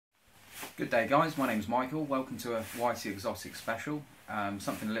Good day guys, my name's Michael. Welcome to a YT Exotic special,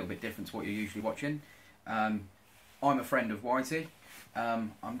 something a little bit different to what you're usually watching. I'm a friend of YT. Today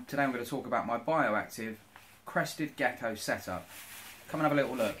I'm going to talk about my Bioactive Crested Gecko setup. Come and have a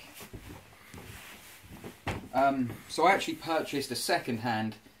little look. So I actually purchased a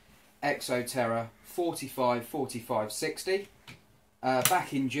second-hand Exoterra 45-45-60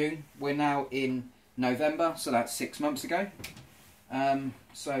 back in June. We're now in November, so that's 6 months ago.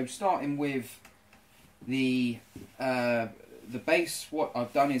 So starting with the base, what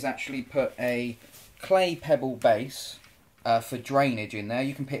I've done is actually put a clay pebble base for drainage in there.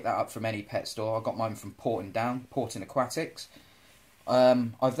 You can pick that up from any pet store. I got mine from Porting Aquatics.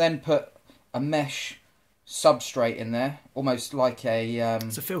 I've then put a mesh substrate in there, almost like a...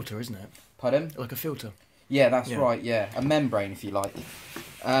 it's a filter, isn't it? Pardon? Like a filter. Yeah, that's right, yeah. A membrane, if you like.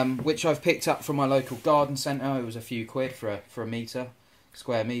 Which I've picked up from my local garden centre. It was a few quid for a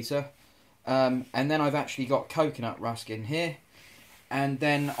square metre. And then I've actually got coconut rusk in here. And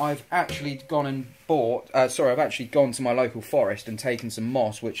then I've actually gone and bought... I've actually gone to my local forest and taken some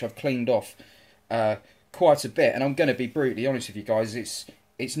moss, which I've cleaned off quite a bit. And I'm going to be brutally honest with you guys,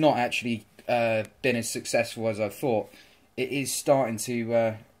 it's not actually been as successful as I thought. It is starting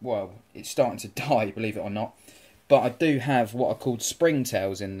to... well, it's starting to die, believe it or not. But I do have what are called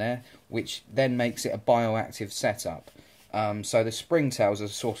springtails in there, which then makes it a bioactive setup. So the springtails are a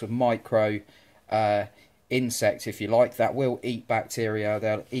sort of micro insect, if you like, that will eat bacteria.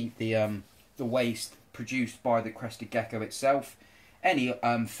 They'll eat the waste produced by the crested gecko itself. Any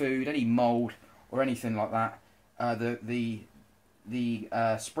food, any mould, or anything like that, the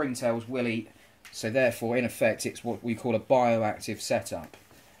springtails will eat. So therefore, in effect, it's what we call a bioactive setup.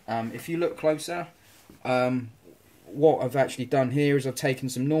 If you look closer, what I've actually done here is I've taken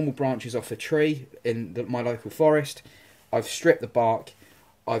some normal branches off a tree in my local forest. I've stripped the bark,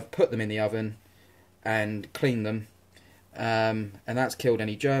 I've put them in the oven and cleaned them, and that's killed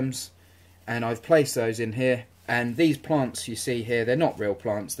any germs. And I've placed those in here. And these plants you see here, they're not real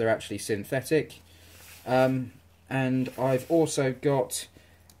plants, they're actually synthetic. And I've also got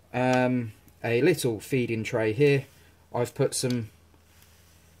a little feeding tray here. I've put some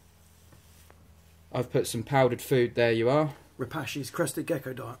powdered food. There you are. Repashi's Crested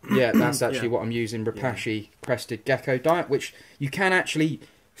Gecko diet. Yeah, that's actually what I'm using. Repashi Crested Gecko diet, which you can actually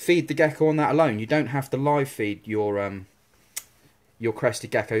feed the gecko on that alone. You don't have to live feed your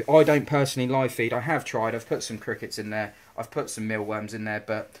Crested Gecko. I don't personally live feed. I have tried. I've put some crickets in there. I've put some mealworms in there,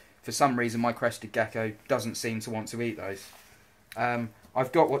 but for some reason my Crested Gecko doesn't seem to want to eat those.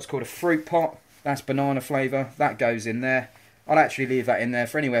 I've got what's called a fruit pot. That's banana flavour. That goes in there. I'll actually leave that in there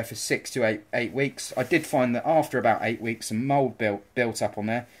for anywhere for 6 to 8 weeks. I did find that after about 8 weeks, some mould built up on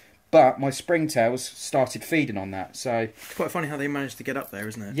there, but my springtails started feeding on that. So it's quite funny how they managed to get up there,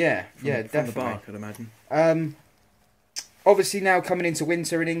 isn't it? Yeah, definitely. From the bark, I'd imagine. Obviously, now coming into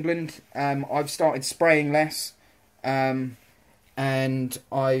winter in England, I've started spraying less, and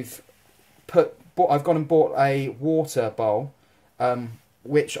I've gone and bought a water bowl.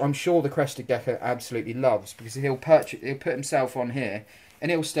 Which I'm sure the Crested Gecko absolutely loves, because he'll put himself on here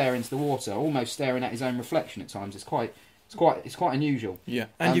and he'll stare into the water, almost staring at his own reflection at times. It's quite unusual. Yeah,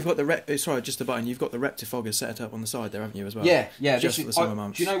 and you've got the sorry, just a button. You've got the Reptifogger set up on the side there, haven't you, as well? Yeah. Just for the summer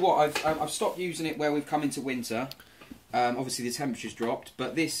months. Do you know what? I've stopped using it where we've come into winter. Obviously the temperature's dropped,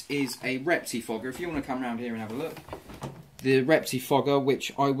 but this is a Reptifogger. If you want to come around here and have a look, the Reptifogger,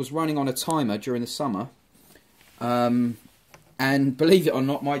 which I was running on a timer during the summer. And believe it or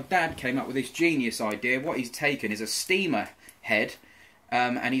not, my dad came up with this genius idea. What he's taken is a steamer head,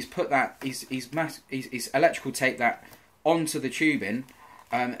 and he's put that, he's electrical taped that onto the tubing,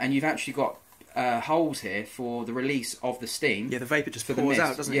 and you've actually got holes here for the release of the steam. Yeah, the vapour just pours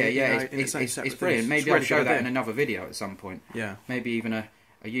out, doesn't it? Yeah, it's brilliant. Maybe I'll show that in another video at some point. Yeah. Maybe even a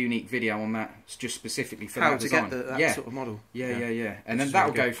unique video on that, just specifically for how that design. To get that sort of model. Yeah. And then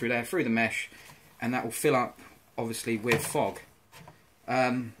that'll go through there, through the mesh, and that will fill up, obviously, with fog.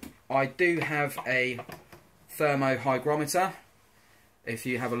 I do have a thermohygrometer, if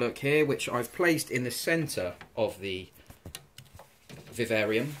you have a look here, which I've placed in the centre of the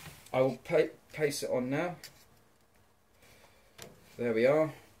vivarium. I will place it on now. There we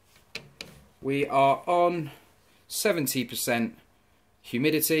are. We are on 70%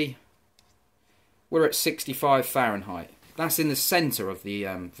 humidity. We're at 65 Fahrenheit. That's in the centre of the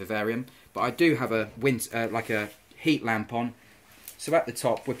vivarium, but I do have a like a heat lamp on. So at the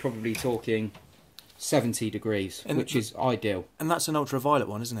top, we're probably talking 70 degrees, which is ideal. And that's an ultraviolet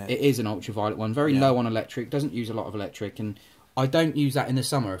one, isn't it? It is an ultraviolet one. Very low on electric, doesn't use a lot of electric. And I don't use that in the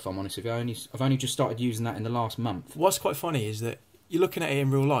summer, if I'm honest with you. I've only just started using that in the last month. What's quite funny is that you're looking at it in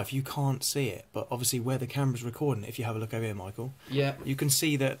real life, you can't see it, but obviously where the camera's recording it, if you have a look over here, Michael, Yeah, you can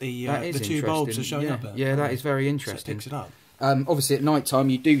see that the two interesting. bulbs are showing yeah. up there. Yeah, that is very So it interesting. picks it up. Obviously, at night time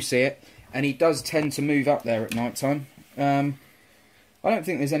you do see it, and he does tend to move up there at night time. I don't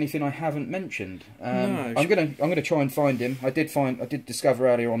think there's anything I haven't mentioned. No. I'm gonna try and find him. I did discover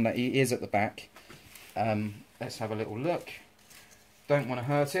earlier on that he is at the back. Let's have a little look. Don't want to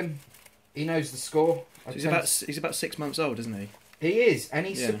hurt him. He knows the score. So he's about 6 months old, isn't he? He is, and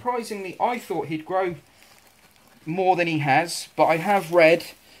he's surprisingly. I thought he'd grow more than he has, but I have read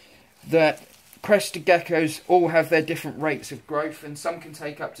that crested geckos all have their different rates of growth, and some can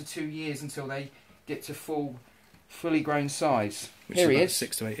take up to 2 years until they get to fully grown size. Which Here is he about is.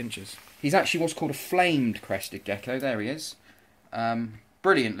 6 to 8 inches. He's actually what's called a flamed crested gecko. There he is.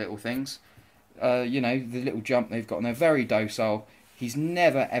 Brilliant little things. You know, the little jump they've got, and they're very docile. He's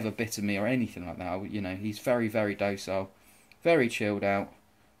never ever bitten me or anything like that. You know, he's very, very docile, very chilled out,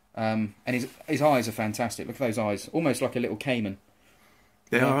 and his eyes are fantastic. Look at those eyes, almost like a little caiman.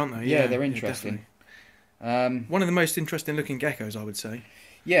 They are, aren't they? Yeah, they're interesting. One of the most interesting looking geckos, I would say.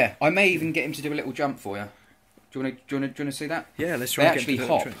 Yeah, I may even get him to do a little jump for you. Do you want to see that? Yeah, let's try. They and actually get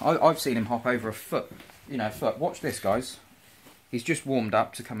him to do hop. I've seen him hop over a foot. You know, a foot. Watch this, guys. He's just warmed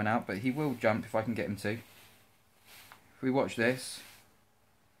up to coming out, but he will jump if I can get him to. If we watch this.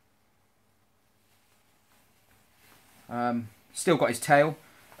 Still got his tail.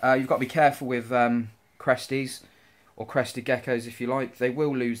 You've got to be careful with cresties or crested geckos, if you like. They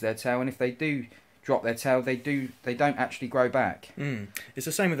will lose their tail, and if they do drop their tail, they don't actually grow back. It's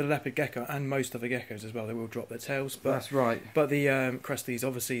the same with the leopard gecko and most other geckos as well. They will drop their tails. But, that's right. But the cresties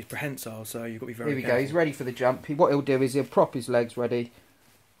obviously is prehensile, so you've got to be very careful. Here we go. He's ready for the jump. What he'll do is he'll prop his legs ready.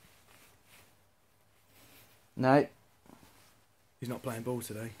 No. He's not playing ball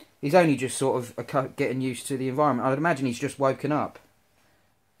today. He's only just sort of getting used to the environment. I'd imagine he's just woken up.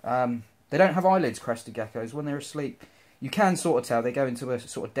 They don't have eyelids, crested geckos, when they're asleep. You can sort of tell they go into a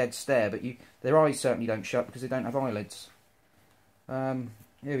sort of dead stare, but their eyes certainly don't shut because they don't have eyelids. Here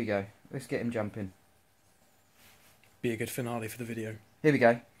we go. Let's get him jumping. Be a good finale for the video. Here we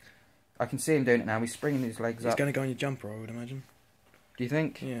go. I can see him doing it now. He's springing his legs up. He's going to go on your jumper, I would imagine. Do you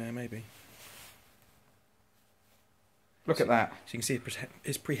think? Yeah, maybe. Look at that. So you can see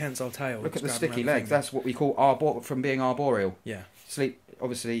his prehensile tail. Look at the sticky legs. That's what we call from being arboreal. Yeah. Sleep,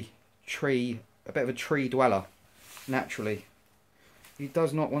 obviously, a bit of a tree dweller, naturally. He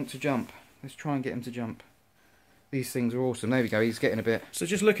does not want to jump. Let's try and get him to jump. These things are awesome. There we go. He's getting a bit. So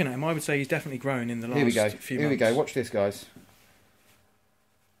just looking at him, I would say he's definitely grown in the last few months. Here we go. Watch this, guys.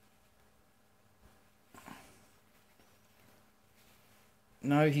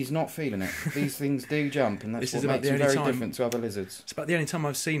 No, he's not feeling it. These things do jump, and that's what makes him very different to other lizards. It's about the only time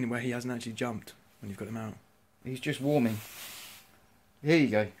I've seen him where he hasn't actually jumped when you've got him out. He's just warming. Here you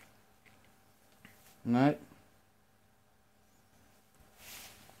go. No.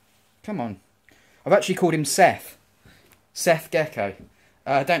 Come on. I've actually called him Seth. Seth Gecko.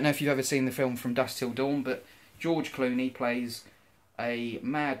 I don't know if you've ever seen the film From Dusk Till Dawn, but George Clooney plays a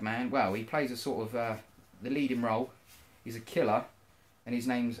madman. Well, he plays a sort of the leading role. He's a killer. And his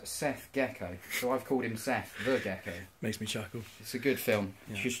name's Seth Gecko, so I've called him Seth the Gecko. Makes me chuckle. It's a good film.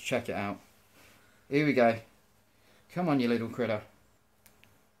 Yeah. You should check it out. Here we go. Come on, you little critter.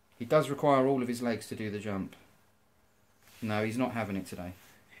 He does require all of his legs to do the jump. No, he's not having it today.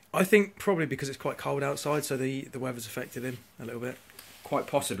 I think probably because it's quite cold outside, so the weather's affected him a little bit. Quite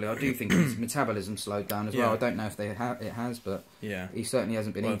possibly. I do think his metabolism slowed down as well. I don't know if it has, but yeah, he certainly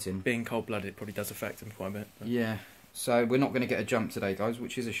hasn't been eating. Being cold-blooded, it probably does affect him quite a bit. But. Yeah. So we're not going to get a jump today, guys,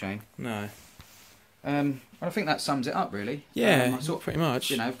 which is a shame. No. I think that sums it up, really. Yeah, pretty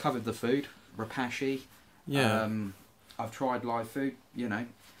much. You know, I've covered the food, rapashi. Yeah. I've tried live food. You know,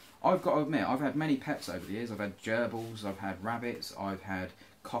 I've got to admit, I've had many pets over the years. I've had gerbils, I've had rabbits, I've had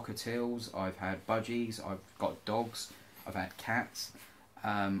cockatiels, I've had budgies, I've got dogs, I've had cats,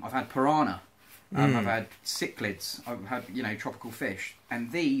 I've had piranha. I've had cichlids, I've had, you know, tropical fish.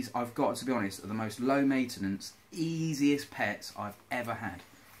 And these, I've got to be honest, are the most low maintenance, easiest pets I've ever had.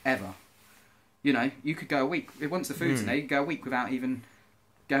 Ever. You know, you could go a week, once the food's in there, you could go a week without even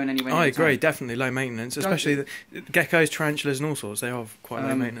going anywhere near I agree, time. Definitely low maintenance, especially the geckos, tarantulas and all sorts. They are quite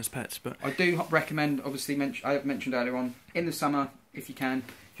low maintenance pets. But I do recommend, obviously, I have mentioned earlier on, in the summer, if you can,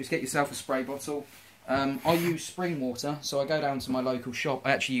 just get yourself a spray bottle. I use spring water, so I go down to my local shop.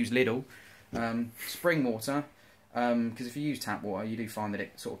 I actually use Lidl. Spring water, because if you use tap water, you do find that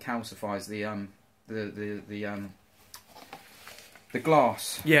it sort of calcifies the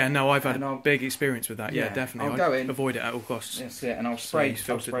glass. Yeah, no, I've had a big experience with that. Yeah, definitely. I'll go in, avoid it at all costs. That's it, and I'll spray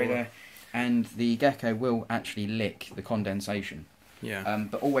there, and the gecko will actually lick the condensation. Yeah.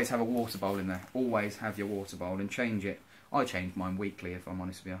 But always have a water bowl in there. Always have your water bowl and change it. I change mine weekly, if I'm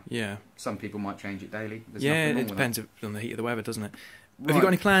honest with you. Yeah. Some people might change it daily. There's Yeah, nothing wrong it with depends on the heat of the weather, doesn't it? that. Have you got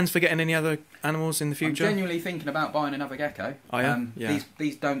Right. any plans for getting any other animals in the future? I'm genuinely thinking about buying another gecko. Oh, yeah? Yeah.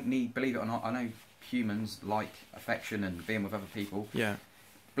 These don't need, believe it or not, I know humans like affection and being with other people. Yeah.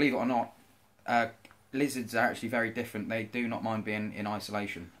 Believe it or not, lizards are actually very different. They do not mind being in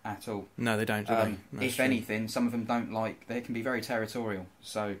isolation at all. No, they don't, do they? That's If true. anything, some of them don't like, they can be very territorial.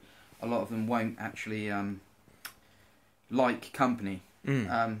 So a lot of them won't actually like company.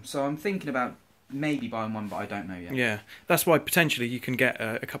 So I'm thinking about maybe buying one, but I don't know yet. Yeah, that's why potentially you can get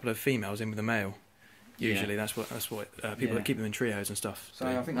a couple of females in with a male. Usually, that's what people that keep them in trios and stuff. So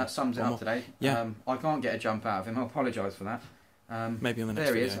I think that sums it up today. Yeah. I can't get a jump out of him. I apologise for that. Maybe on the next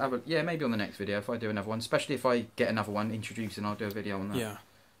there he video. is. Yeah, maybe on the next video if I do another one. Especially if I get another one introducing, I'll do a video on that. Yeah.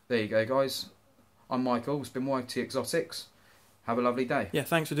 There you go, guys. I'm Michael. It's been YT Exotics. Have a lovely day. Yeah,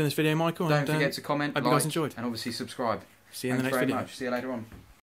 thanks for doing this video, Michael. Don't forget to comment, hope you guys enjoyed. and obviously subscribe. See you in the Thanks next very video. much. See you later on.